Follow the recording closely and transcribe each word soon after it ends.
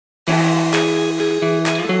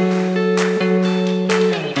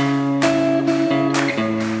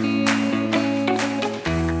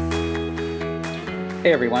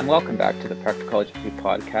Hey everyone, welcome back to the Practicology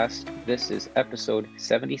podcast. This is episode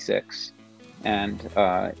 76, and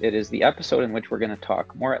it is the episode in which we're going to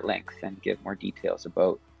talk more at length and give more details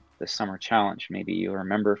about the summer challenge. Maybe you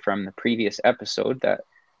remember from the previous episode that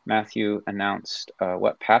Matthew announced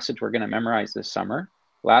what passage we're going to memorize this summer.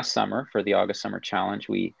 Last summer, for the August Summer Challenge,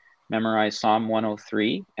 we memorized Psalm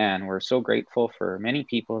 103, and we're so grateful for many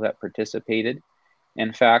people that participated.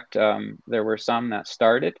 In fact, there were some that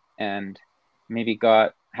started and maybe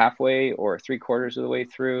got halfway or 3/4 of the way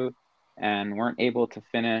through and weren't able to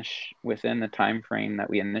finish within the time frame that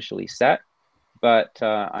we initially set. But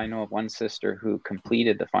I know of one sister who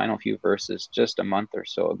completed the final few verses just a month or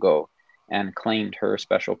so ago and claimed her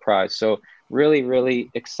special prize. So really, really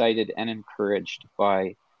excited and encouraged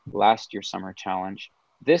by last year's summer challenge.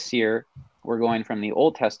 This year, we're going from the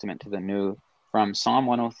Old Testament to the New, from Psalm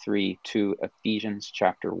 103 to Ephesians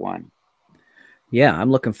chapter 1. Yeah,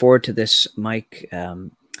 I'm looking forward to this, Mike.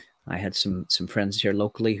 I had some friends here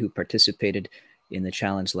locally who participated in the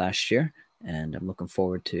challenge last year, and I'm looking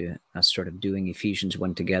forward to us sort of doing Ephesians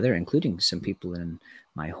 1 together, including some people in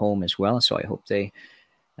my home as well. So I hope they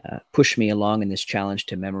push me along in this challenge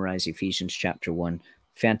to memorize Ephesians chapter 1.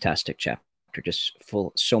 Fantastic chapter, just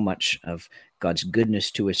full so much of God's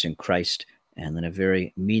goodness to us in Christ, and then a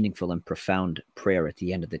very meaningful and profound prayer at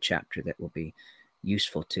the end of the chapter that will be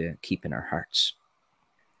useful to keep in our hearts.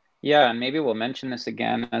 Yeah, and maybe we'll mention this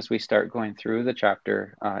again as we start going through the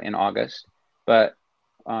chapter in August. But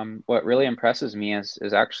what really impresses me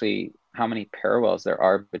is actually how many parallels there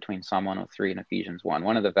are between Psalm 103 and Ephesians 1.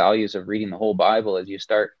 One of the values of reading the whole Bible is you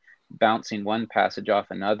start bouncing one passage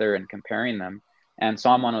off another and comparing them. And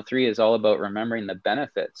Psalm 103 is all about remembering the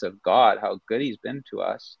benefits of God, how good he's been to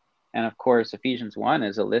us. And of course, Ephesians 1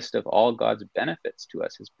 is a list of all God's benefits to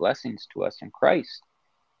us, his blessings to us in Christ.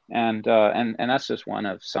 And that's just one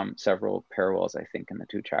of several parallels, I think, in the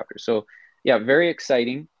two chapters. So yeah, very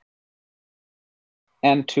exciting.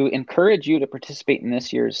 And to encourage you to participate in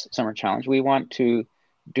this year's summer challenge, we want to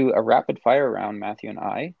do a rapid fire round, Matthew and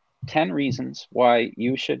I, 10 reasons why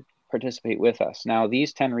you should participate with us. Now,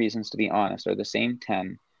 these 10 reasons, to be honest, are the same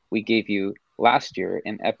 10 we gave you last year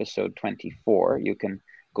in episode 24. You can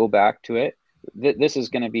go back to it. This is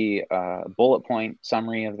going to be a bullet point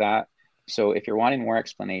summary of that. So if you're wanting more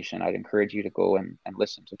explanation, I'd encourage you to go and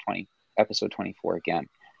listen to episode 24 again.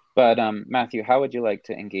 But Matthew, how would you like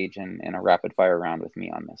to engage in a rapid fire round with me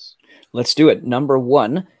on this? Let's do it. Number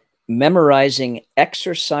 1, memorizing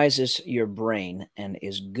exercises your brain and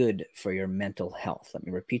is good for your mental health. Let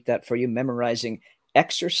me repeat that for you. Memorizing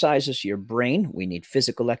exercises your brain. We need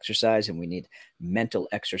physical exercise and we need mental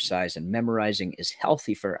exercise, and memorizing is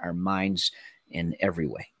healthy for our minds in every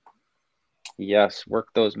way. Yes, work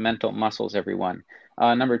those mental muscles, everyone.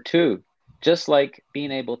 Number 2, just like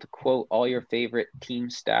being able to quote all your favorite team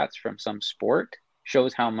stats from some sport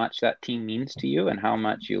shows how much that team means to you and how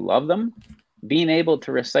much you love them, being able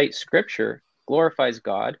to recite scripture glorifies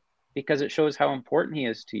God because it shows how important he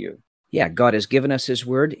is to you. Yeah, God has given us his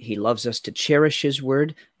word. He loves us to cherish his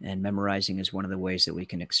word, and memorizing is one of the ways that we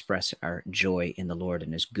can express our joy in the Lord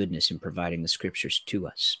and his goodness in providing the scriptures to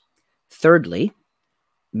us. Thirdly,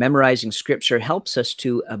 memorizing scripture helps us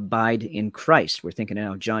to abide in Christ. We're thinking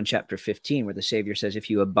now of John chapter 15, where the Savior says, if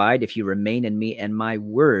you remain in me and my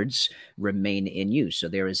words remain in you. So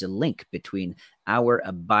there is a link between our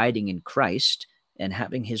abiding in Christ and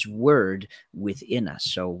having his word within us.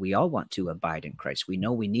 So we all want to abide in Christ. We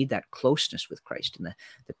know we need that closeness with Christ and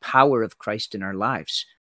the power of Christ in our lives.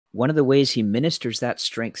 One of the ways he ministers that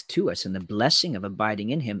strength to us and the blessing of abiding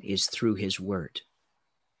in him is through his word.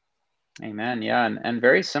 Amen. Yeah. And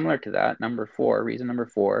very similar to that, reason number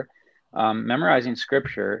 4, memorizing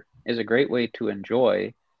scripture is a great way to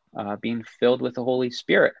enjoy being filled with the Holy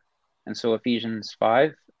Spirit. And so Ephesians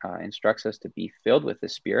 5 instructs us to be filled with the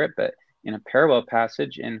Spirit, but in a parallel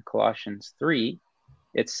passage in Colossians 3,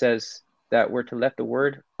 it says that we're to let the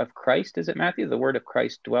word of Christ, is it Matthew? The word of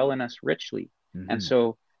Christ dwell in us richly. Mm-hmm. And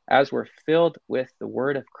so as we're filled with the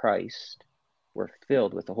word of Christ, we're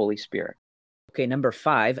filled with the Holy Spirit. Okay, number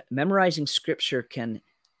 5, memorizing scripture can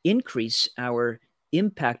increase our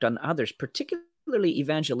impact on others, particularly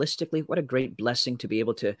evangelistically. What a great blessing to be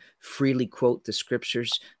able to freely quote the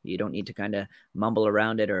scriptures. You don't need to kind of mumble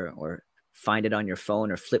around it or find it on your phone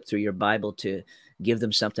or flip through your Bible to give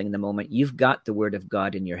them something in the moment. You've got the word of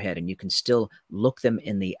God in your head, and you can still look them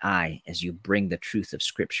in the eye as you bring the truth of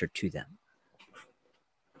scripture to them.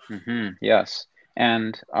 Mm-hmm, yes.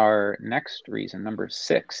 And our next reason, number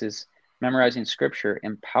 6, is memorizing scripture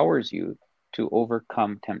empowers you to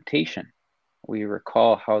overcome temptation. We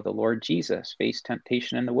recall how the Lord Jesus faced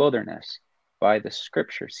temptation in the wilderness by the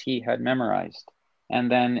scriptures he had memorized. And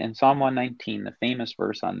then in Psalm 119, the famous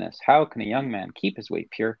verse on this, how can a young man keep his way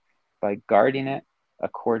pure? By guarding it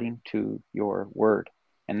according to your word.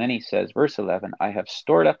 And then he says, verse 11, I have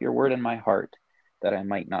stored up your word in my heart that I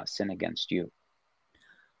might not sin against you.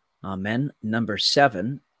 Amen. Number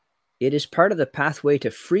 7, it is part of the pathway to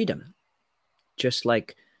freedom. Just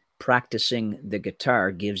like practicing the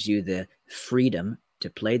guitar gives you the freedom to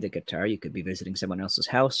play the guitar. You could be visiting someone else's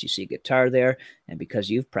house, you see a guitar there, and because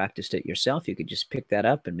you've practiced it yourself, you could just pick that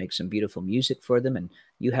up and make some beautiful music for them, and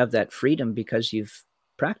you have that freedom because you've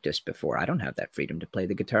practiced before. I don't have that freedom to play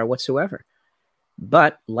the guitar whatsoever.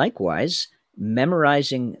 But likewise,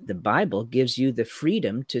 memorizing the Bible gives you the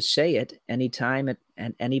freedom to say it anytime at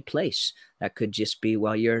any place. That could just be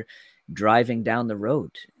while you're driving down the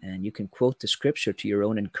road, and you can quote the scripture to your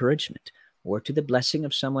own encouragement or to the blessing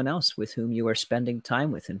of someone else with whom you are spending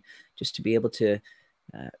time with. And just to be able to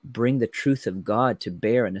bring the truth of God to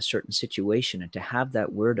bear in a certain situation and to have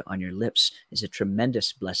that word on your lips is a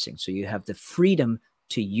tremendous blessing. So you have the freedom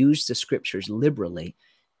to use the scriptures liberally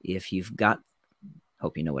if you've got,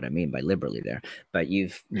 hope you know what I mean by liberally there, but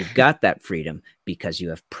you've got that freedom because you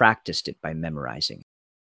have practiced it by memorizing.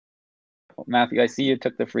 Matthew, I see you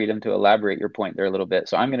took the freedom to elaborate your point there a little bit.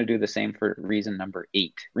 So I'm going to do the same for reason number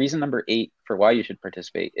 8. Reason number 8 for why you should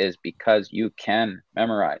participate is because you can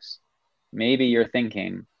memorize. Maybe you're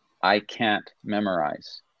thinking, I can't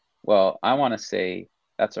memorize. Well, I want to say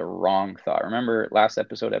that's a wrong thought. Remember last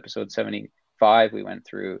episode, episode 75, we went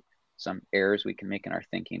through some errors we can make in our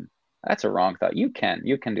thinking. That's a wrong thought. You can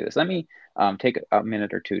do this. Let me take a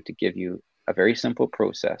minute or two to give you a very simple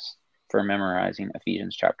process for memorizing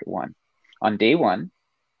Ephesians chapter 1. On day 1,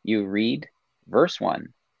 you read verse 1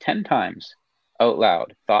 10 times out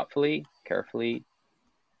loud, thoughtfully, carefully,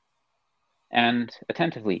 and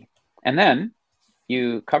attentively. And then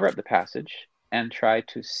you cover up the passage and try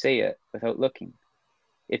to say it without looking.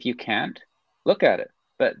 If you can't, look at it.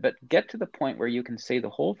 But get to the point where you can say the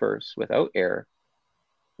whole verse without error,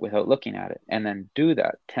 without looking at it. And then do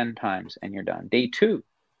that 10 times and you're done. Day 2,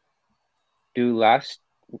 do last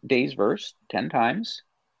day's verse 10 times.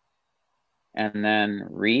 And then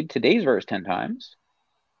read today's verse 10 times,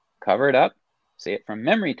 cover it up, say it from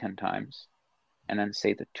memory 10 times, and then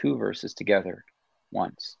say the 2 verses together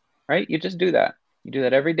once, right? You just do that. You do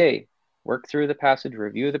that every day. Work through the passage,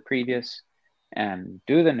 review the previous, and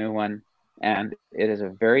do the new one. And it is a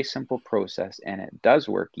very simple process, and it does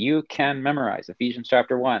work. You can memorize Ephesians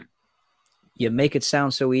chapter 1. You make it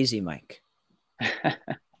sound so easy, Mike.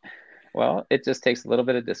 Well, it just takes a little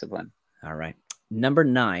bit of discipline. All right. Number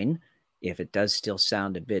 9, if it does still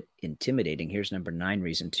sound a bit intimidating, here's number 9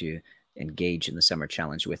 reason to engage in the summer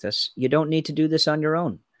challenge with us. You don't need to do this on your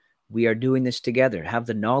own. We are doing this together. Have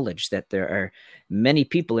the knowledge that there are many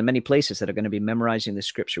people in many places that are going to be memorizing the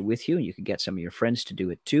scripture with you. You can get some of your friends to do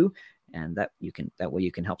it too, and that way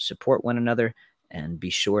you can help support one another. And be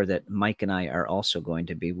sure that Mike and I are also going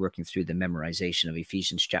to be working through the memorization of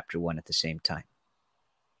Ephesians chapter 1 at the same time.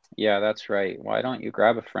 Yeah, that's right. Why don't you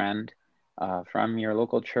grab a friend from your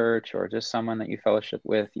local church or just someone that you fellowship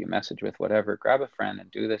with, you message with, whatever, grab a friend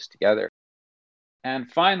and do this together.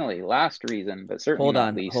 And finally, last reason, but certainly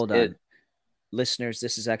not least. Hold on. Listeners,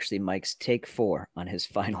 this is actually Mike's take 4 on his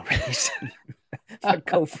final reason. But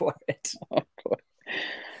go for it.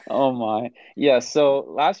 Oh my. Yeah, so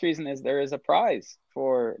last reason is there is a prize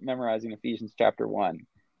for memorizing Ephesians chapter 1.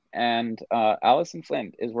 And Allison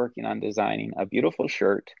Flint is working on designing a beautiful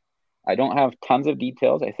shirt. I don't have tons of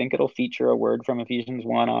details. I think it'll feature a word from Ephesians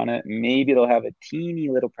 1 on it. Maybe it'll have a teeny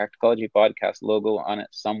little Practicology podcast logo on it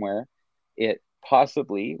somewhere. It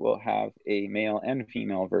possibly will have a male and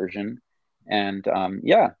female version. And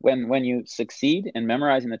when you succeed in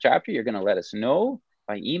memorizing the chapter, you're going to let us know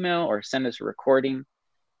by email or send us a recording,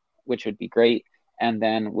 which would be great. And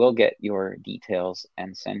then we'll get your details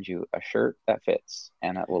and send you a shirt that fits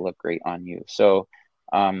and that will look great on you. So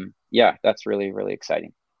that's really, really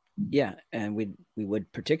exciting. Yeah, and we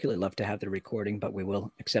would particularly love to have the recording, but we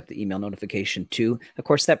will accept the email notification too. Of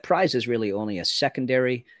course, that prize is really only a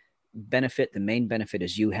secondary benefit. The main benefit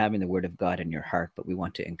is you having the word of God in your heart, but we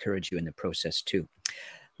want to encourage you in the process too.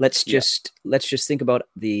 Let's just think about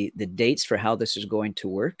the dates for how this is going to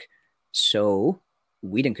work. So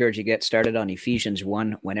we'd encourage you to get started on Ephesians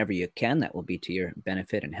 1 whenever you can. That will be to your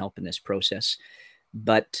benefit and help in this process.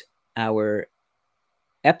 But our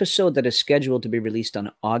episode that is scheduled to be released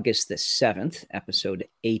on August the 7th, episode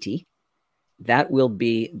 80, that will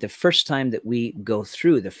be the first time that we go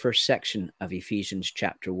through the first section of Ephesians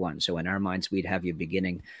chapter 1. So in our minds, we'd have you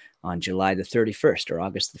beginning on July the 31st or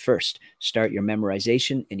August the 1st. Start your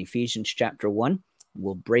memorization in Ephesians chapter 1.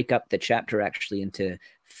 We'll break up the chapter actually into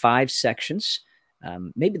 5 sections.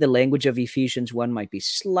 Maybe the language of Ephesians 1 might be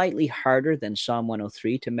slightly harder than Psalm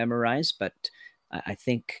 103 to memorize, but I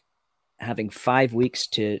think having 5 weeks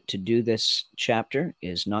to do this chapter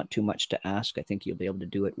is not too much to ask. I think you'll be able to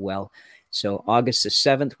do it well. So August the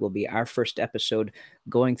 7th will be our first episode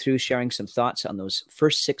going through, sharing some thoughts on those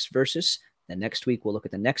first 6 verses. The next week, we'll look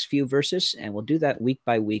at the next few verses, and we'll do that week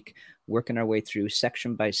by week, working our way through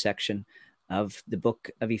section by section of the book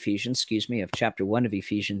of Ephesians, of chapter 1 of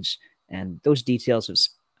Ephesians. And those details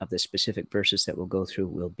of the specific verses that we'll go through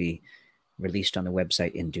will be released on the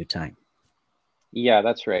website in due time. Yeah,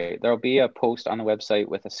 that's right. There'll be a post on the website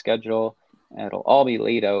with a schedule. It'll all be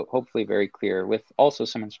laid out, hopefully very clear, with also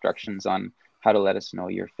some instructions on how to let us know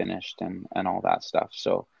you're finished and all that stuff.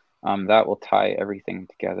 So that will tie everything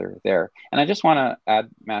together there. And I just want to add,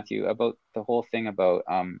 Matthew, about the whole thing about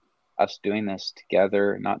us doing this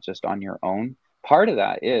together, not just on your own. Part of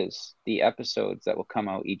that is the episodes that will come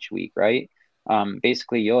out each week, right?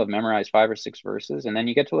 Basically, you'll have memorized 5 or 6 verses, and then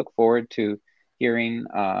you get to look forward to hearing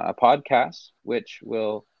a podcast, which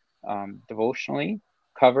will devotionally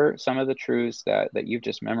cover some of the truths that you've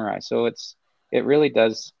just memorized. So it really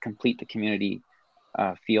does complete the community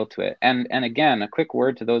feel to it. And again, a quick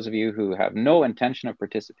word to those of you who have no intention of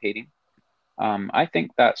participating. I think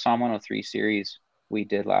that Psalm 103 series we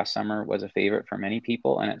did last summer was a favorite for many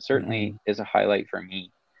people, and it certainly is a highlight for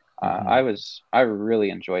me. I really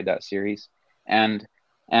enjoyed that series. And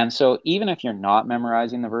so even if you're not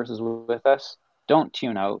memorizing the verses with us, don't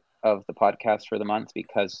tune out of the podcast for the month,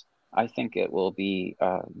 because I think it will be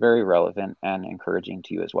very relevant and encouraging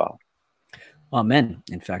to you as well. Amen.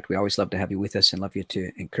 In fact, we always love to have you with us and love you to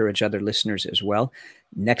encourage other listeners as well.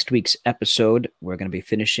 Next week's episode, we're going to be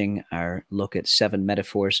finishing our look at 7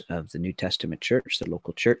 metaphors of the New Testament church, the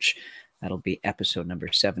local church. That'll be episode number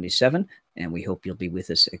 77, and we hope you'll be with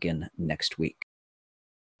us again next week.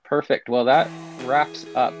 Perfect. Well, that wraps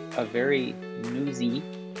up a very newsy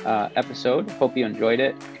episode. Hope you enjoyed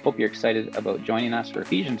it. Hope you're excited about joining us for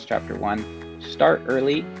Ephesians chapter 1. Start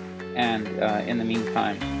early, and in the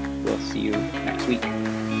meantime, we'll see you next week.